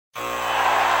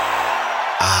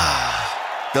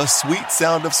The sweet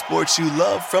sound of sports you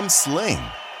love from Sling.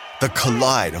 The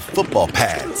collide of football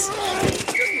pads.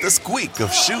 The squeak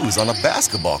of shoes on a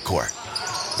basketball court.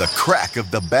 The crack of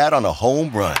the bat on a home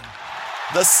run.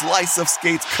 The slice of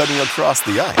skates cutting across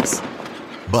the ice.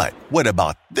 But what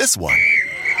about this one?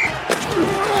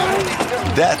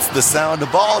 That's the sound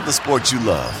of all the sports you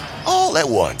love, all at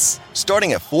once.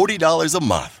 Starting at $40 a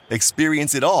month.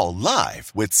 Experience it all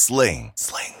live with Sling.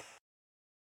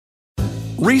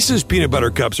 Reese's Peanut Butter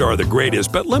Cups are the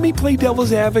greatest, but let me play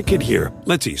devil's advocate here.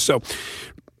 Let's see. So,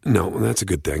 no, that's a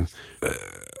good thing.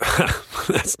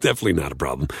 That's definitely not a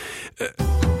problem.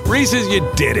 Reese's, you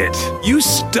did it. You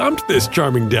stumped this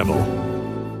charming devil.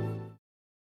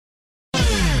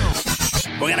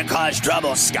 We're going to cause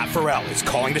trouble. Scott Farrell is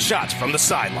calling the shots from the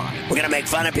sideline. We're going to make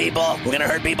fun of people. We're going to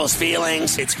hurt people's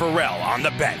feelings. It's Farrell on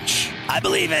the bench. I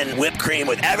believe in whipped cream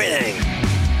with everything.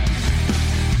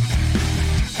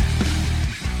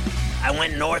 I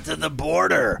went north of the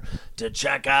border to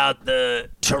check out the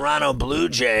Toronto Blue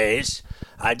Jays.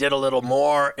 I did a little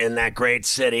more in that great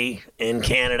city in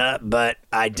Canada, but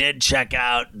I did check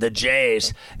out the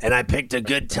Jays, and I picked a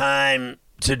good time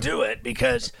to do it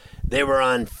because they were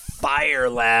on fire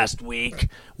last week,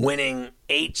 winning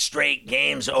 8 straight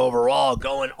games overall,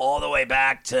 going all the way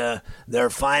back to their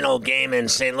final game in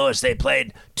St. Louis. They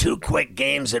played 2 quick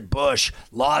games at Busch,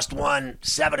 lost one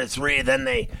 7-3, then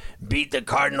they beat the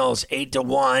Cardinals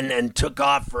 8-1 and took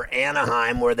off for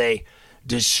Anaheim, where they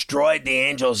destroyed the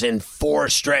Angels in 4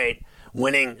 straight,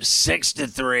 winning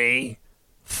 6-3,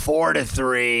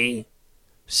 4-3,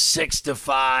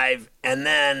 6-5, and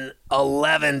then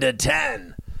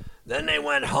 11-10. Then they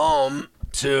went home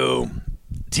to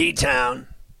T-Town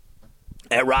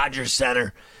at Rogers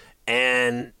Center,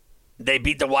 and they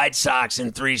beat the White Sox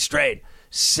in 3 straight,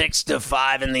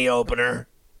 6-5 in the opener,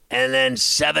 and then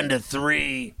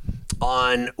 7-3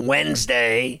 on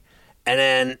Wednesday, and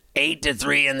then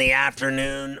 8-3 in the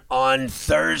afternoon on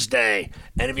Thursday.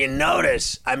 And if you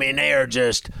notice, I mean, they are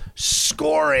just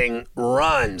scoring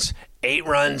runs. 8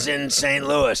 runs in St.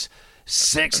 Louis,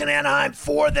 6 in Anaheim,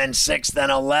 4, then 6,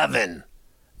 then 11.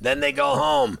 Then they go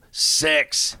home,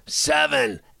 6,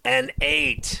 7, and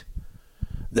 8.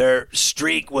 Their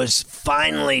streak was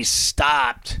finally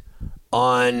stopped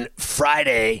on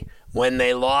Friday when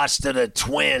they lost to the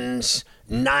Twins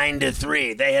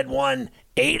 9-3. They had won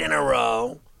 8 in a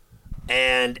row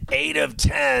and 8 of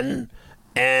 10,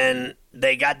 and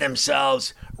they got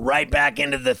themselves right back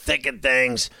into the thick of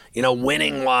things,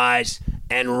 winning-wise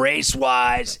and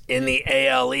race-wise in the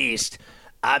AL East.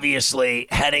 Obviously,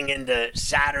 heading into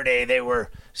Saturday, they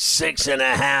were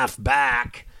 6.5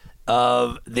 back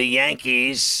of the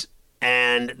Yankees,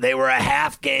 and they were a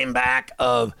half game back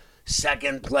of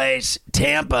second place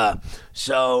Tampa.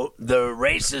 So the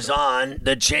race is on,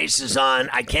 the chase is on.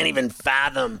 I can't even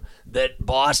fathom that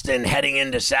Boston heading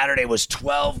into Saturday was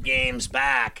 12 games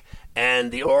back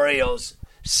and the Orioles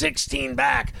 16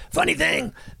 back. Funny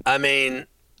thing, I mean,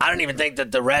 I don't even think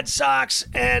that the Red Sox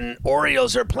and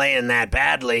Orioles are playing that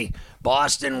badly.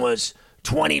 Boston was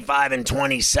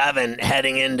 25-27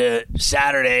 heading into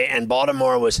Saturday, and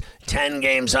Baltimore was 10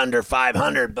 games under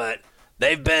 500, but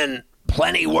they've been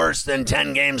plenty worse than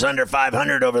 10 games under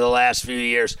 500 over the last few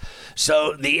years.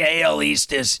 So the AL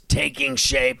East is taking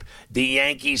shape. The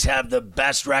Yankees have the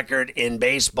best record in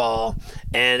baseball,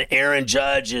 and Aaron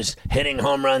Judge is hitting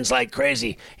home runs like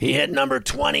crazy. He hit number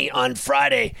 20 on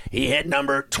Friday. He hit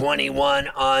number 21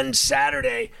 on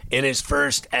Saturday in his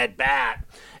first at-bat.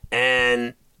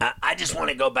 And I just want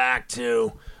to go back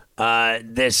to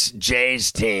this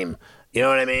Jays team. You know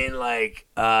what I mean? Like,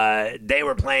 they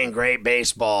were playing great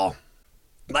baseball.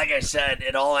 Like I said,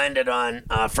 it all ended on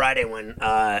Friday when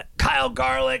Kyle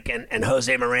Garlick and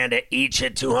Jose Miranda each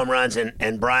hit 2 home runs,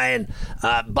 and Brian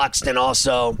Buxton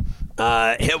also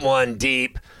hit one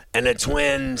deep, and the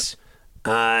Twins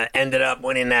ended up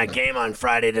winning that game on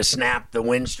Friday to snap the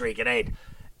win streak at 8.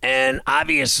 And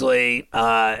obviously,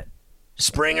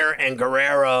 Springer and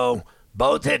Guerrero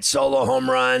both hit solo home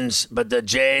runs, but the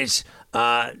Jays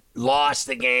lost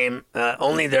the game,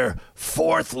 only their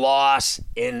 4th loss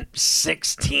in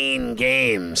 16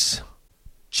 games.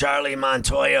 Charlie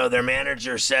Montoyo, their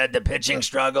manager, said the pitching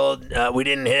struggled, we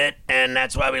didn't hit, and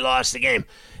that's why we lost the game.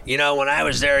 When I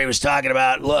was there, he was talking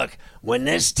about, look, when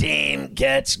this team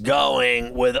gets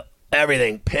going with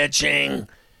everything, pitching,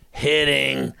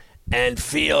 hitting, and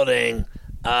fielding,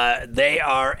 they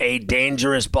are a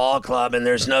dangerous ball club, and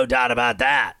there's no doubt about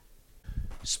that.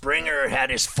 Springer had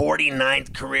his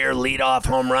 49th career leadoff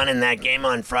home run in that game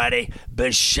on Friday.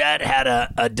 Bichette had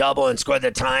a double and scored the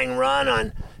tying run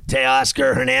on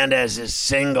Teoscar Hernandez's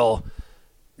single.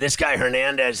 This guy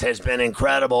Hernandez has been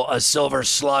incredible, a silver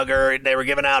slugger. They were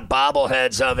giving out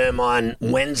bobbleheads of him on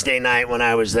Wednesday night when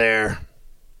I was there.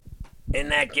 In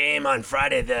that game on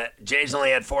Friday, the Jays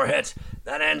only had 4 hits.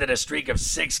 That ended a streak of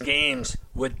 6 games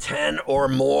with 10 or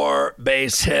more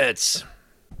base hits.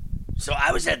 So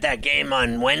I was at that game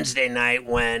on Wednesday night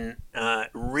when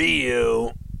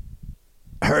Ryu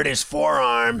hurt his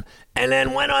forearm and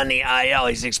then went on the IL.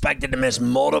 He's expected to miss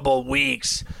multiple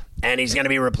weeks, and he's going to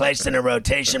be replaced in a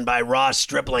rotation by Ross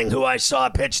Stripling, who I saw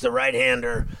pitch the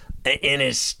right-hander in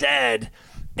his stead.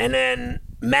 And then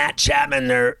Matt Chapman,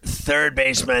 their third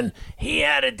baseman, he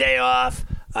had a day off.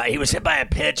 He was hit by a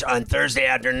pitch on Thursday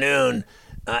afternoon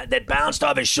that bounced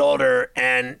off his shoulder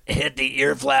and hit the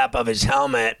ear flap of his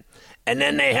helmet. And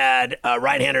then they had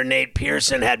right-hander Nate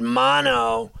Pearson had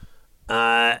mono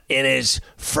in his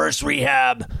first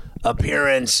rehab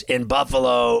appearance in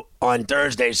Buffalo on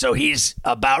Thursday, so he's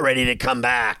about ready to come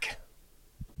back.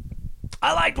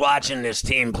 I liked watching this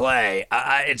team play.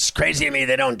 It's crazy to me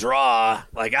they don't draw.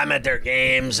 Like, I'm at their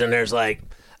games, and there's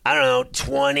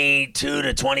 22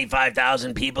 to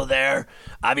 25,000 people there.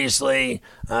 Obviously,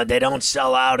 they don't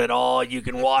sell out at all. You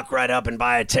can walk right up and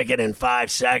buy a ticket in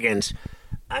 5 seconds.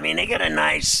 I mean, they get a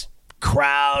nice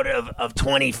crowd of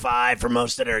 25 for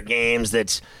most of their games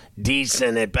that's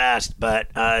decent at best, but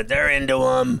they're into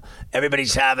them.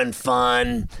 Everybody's having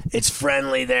fun. It's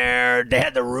friendly there. They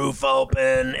had the roof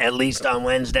open, at least on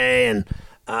Wednesday, and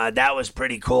that was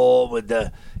pretty cool with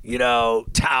the,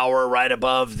 tower right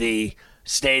above the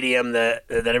stadium that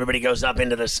everybody goes up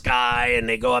into the sky, and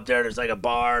they go up there. There's like a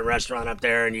bar and restaurant up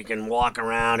there, and you can walk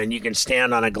around and you can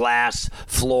stand on a glass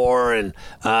floor, and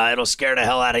it'll scare the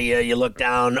hell out of you. You look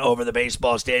down over the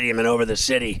baseball stadium and over the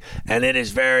city, and it is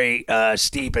very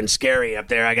steep and scary up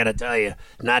there, I gotta tell you.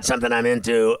 Not something I'm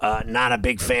into. Not a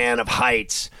big fan of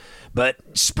heights. But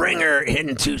Springer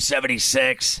hitting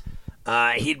 276.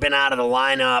 He'd been out of the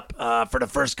lineup for the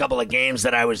first couple of games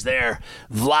that I was there.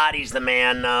 Vladdy's the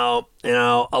man, though.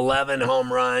 11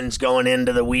 home runs going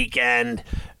into the weekend.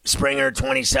 Springer,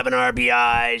 27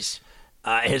 RBIs.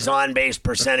 His on-base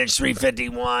percentage,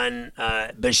 351.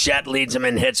 Bichette leads him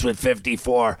in hits with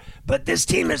 54. But this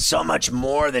team is so much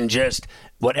more than just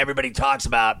what everybody talks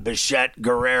about, Bichette,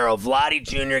 Guerrero. Vladdy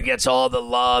Jr. gets all the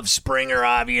love. Springer,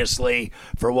 obviously,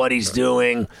 for what he's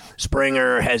doing.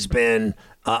 Springer has been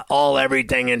all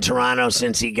everything in Toronto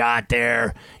since he got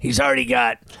there. He's already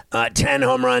got 10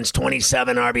 home runs,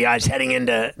 27 RBIs heading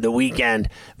into the weekend.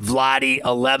 Vladdy,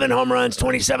 11 home runs,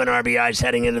 27 RBIs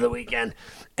heading into the weekend.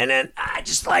 And then I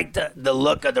just like the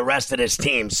look of the rest of this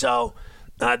team. So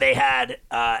they had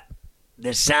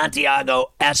the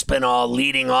Santiago Espinal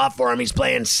leading off for him. He's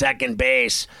playing second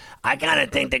base. I kind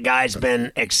of think the guy's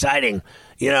been exciting.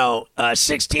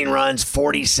 16 runs,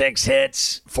 46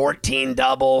 hits, 14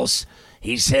 doubles.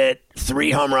 He's hit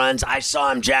 3 home runs. I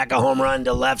saw him jack a home run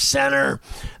to left center.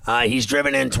 He's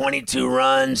driven in 22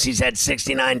 runs. He's had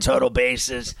 69 total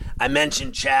bases. I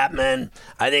mentioned Chapman.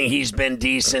 I think he's been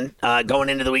decent. Going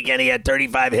into the weekend, he had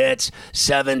 35 hits,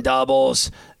 7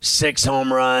 doubles, 6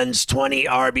 home runs, 20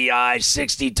 RBIs,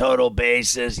 60 total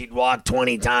bases. He'd walked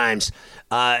 20 times.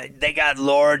 They got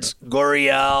Lourdes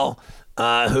Gurriel,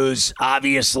 who's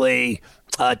obviously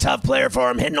a tough player for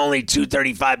him, hitting only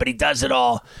 235, but he does it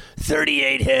all.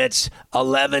 38 hits,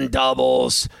 11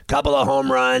 doubles, couple of home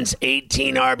runs,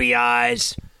 18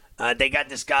 RBIs. They got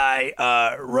this guy,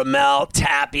 Ramel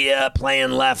Tapia,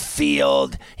 playing left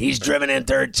field. He's driven in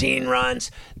 13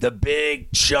 runs. The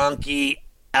big, chunky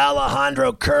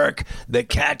Alejandro Kirk, the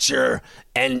catcher,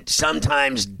 and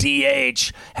sometimes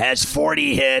DH, has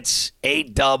 40 hits,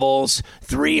 8 doubles,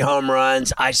 3 home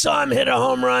runs. I saw him hit a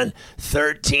home run,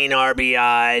 13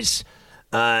 RBIs.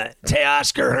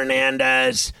 Teoscar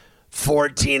Hernandez,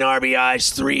 14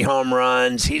 RBIs, 3 home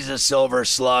runs. He's a silver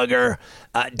slugger.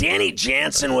 Danny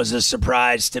Jansen was a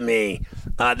surprise to me.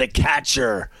 The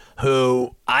catcher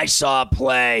who I saw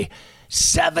play,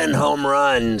 7 home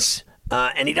runs.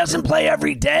 And he doesn't play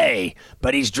every day,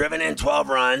 but he's driven in 12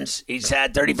 runs. He's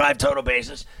had 35 total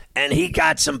bases, and he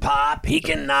got some pop. He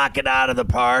can knock it out of the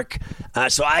park.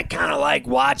 So I kind of like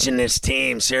watching this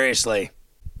team, seriously.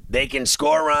 They can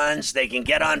score runs. They can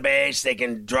get on base. They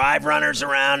can drive runners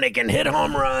around. They can hit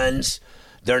home runs.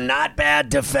 They're not bad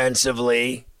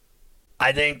defensively.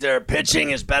 I think their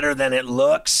pitching is better than it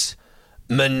looks.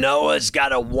 Manoah's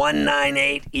got a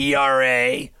 1.98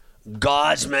 ERA.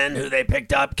 Gausman, who they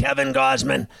picked up, Kevin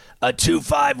Gausman, a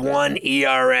 2.51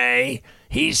 ERA.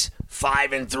 He's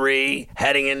 5-3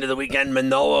 heading into the weekend.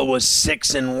 Manoah was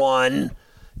 6-1.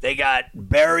 They got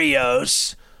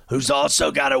Berrios, who's also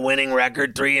got a winning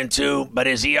record, 3-2, but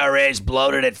his ERA is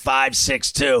bloated at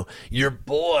 5.62. Your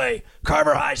boy,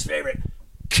 Carver High's favorite,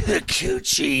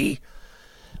 Kikuchi,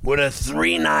 with a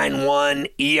 3.91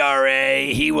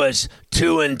 ERA. He was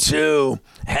 2-2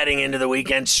 heading into the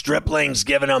weekend. Stripling's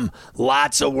giving him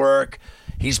lots of work.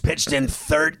 He's pitched in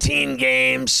 13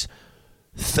 games,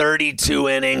 32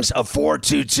 innings, a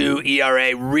 4.22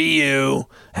 ERA. Ryu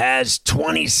has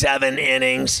 27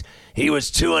 innings. He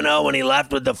was 2-0 when he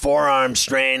left with the forearm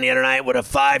strain the other night with a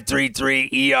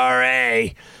 5.33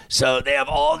 ERA. So they have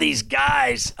all these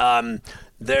guys.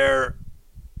 They're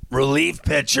relief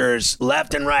pitchers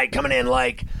left and right coming in,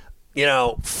 like,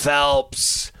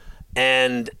 Phelps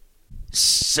and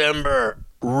Simber,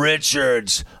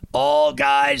 Richards, all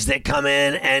guys that come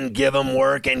in and give them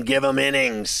work and give them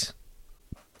innings.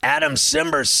 Adam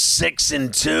Simber,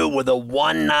 6-2 with a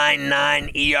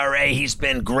 1.99 ERA. He's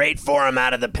been great for him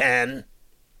out of the pen.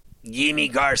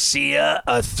 Yimi Garcia,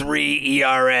 a 3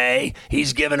 ERA.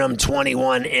 He's given him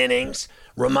 21 innings.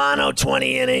 Romano,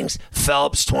 20 innings.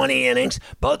 Phelps, 20 innings.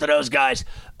 Both of those guys.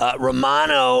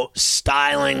 Romano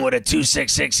styling with a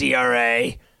 2.66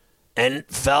 ERA. And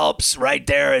Phelps right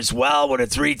there as well with a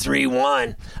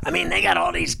 3.31. I mean, they got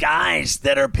all these guys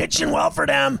that are pitching well for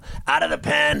them out of the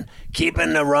pen,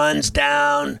 keeping the runs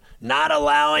down, not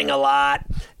allowing a lot.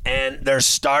 And their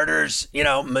starters,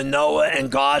 Manoah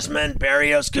and Gosman,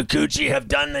 Barrios, Kikuchi have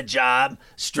done the job.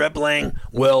 Stripling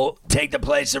will take the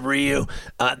place of Ryu.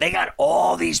 They got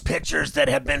all these pitchers that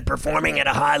have been performing at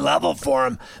a high level for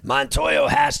them. Montoyo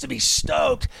has to be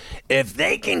stoked. If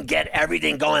they can get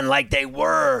everything going like they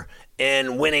were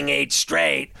in winning 8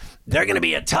 straight, they're going to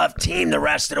be a tough team the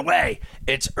rest of the way.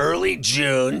 It's early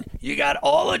June. You got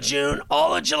all of June,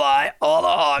 all of July, all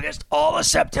of August, all of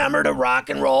September to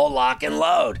rock and roll, lock and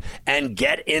load, and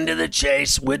get into the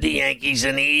chase with the Yankees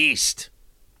in the East.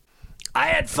 I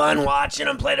had fun watching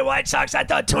them play the White Sox. I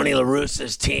thought Tony La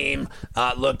Russa's team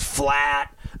looked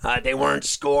flat. They weren't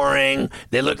scoring.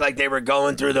 They looked like they were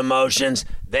going through the motions.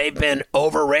 They've been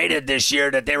overrated this year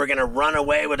that they were going to run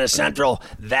away with a Central.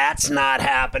 That's not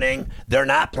happening. They're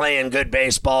not playing good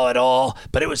baseball at all.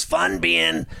 But it was fun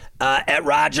being at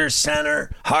Rogers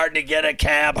Center. Hard to get a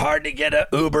cab, hard to get an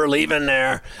Uber leaving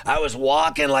there. I was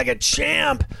walking like a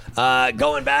champ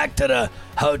going back to the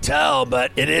hotel,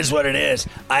 but it is what it is.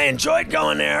 I enjoyed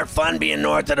going there. Fun being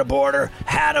north of the border.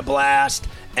 Had a blast.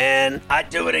 And I'd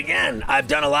do it again. I've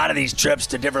done a lot of these trips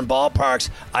to different ballparks.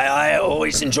 I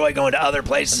always enjoy going to other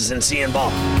places and seeing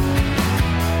ball.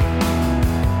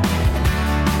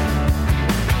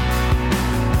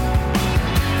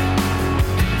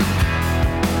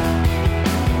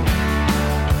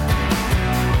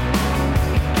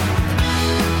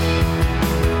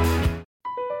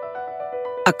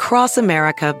 Across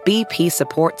America, BP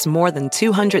supports more than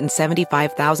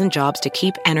 275,000 jobs to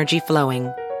keep energy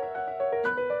flowing.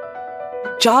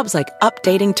 Jobs like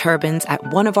updating turbines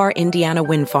at one of our Indiana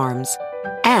wind farms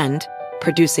and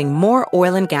producing more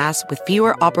oil and gas with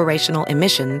fewer operational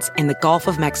emissions in the Gulf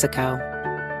of Mexico.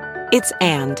 It's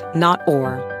and, not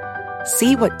or.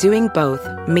 See what doing both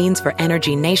means for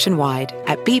energy nationwide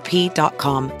at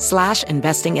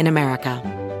bp.com/investing in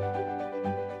America.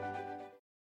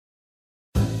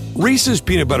 Reese's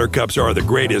Peanut Butter Cups are the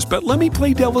greatest, but let me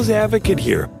play devil's advocate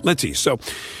here. Let's see. So,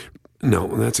 no,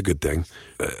 that's a good thing.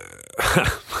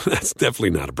 That's definitely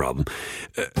not a problem.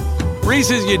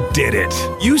 Reese's, you did it.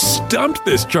 You stumped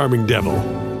this charming devil.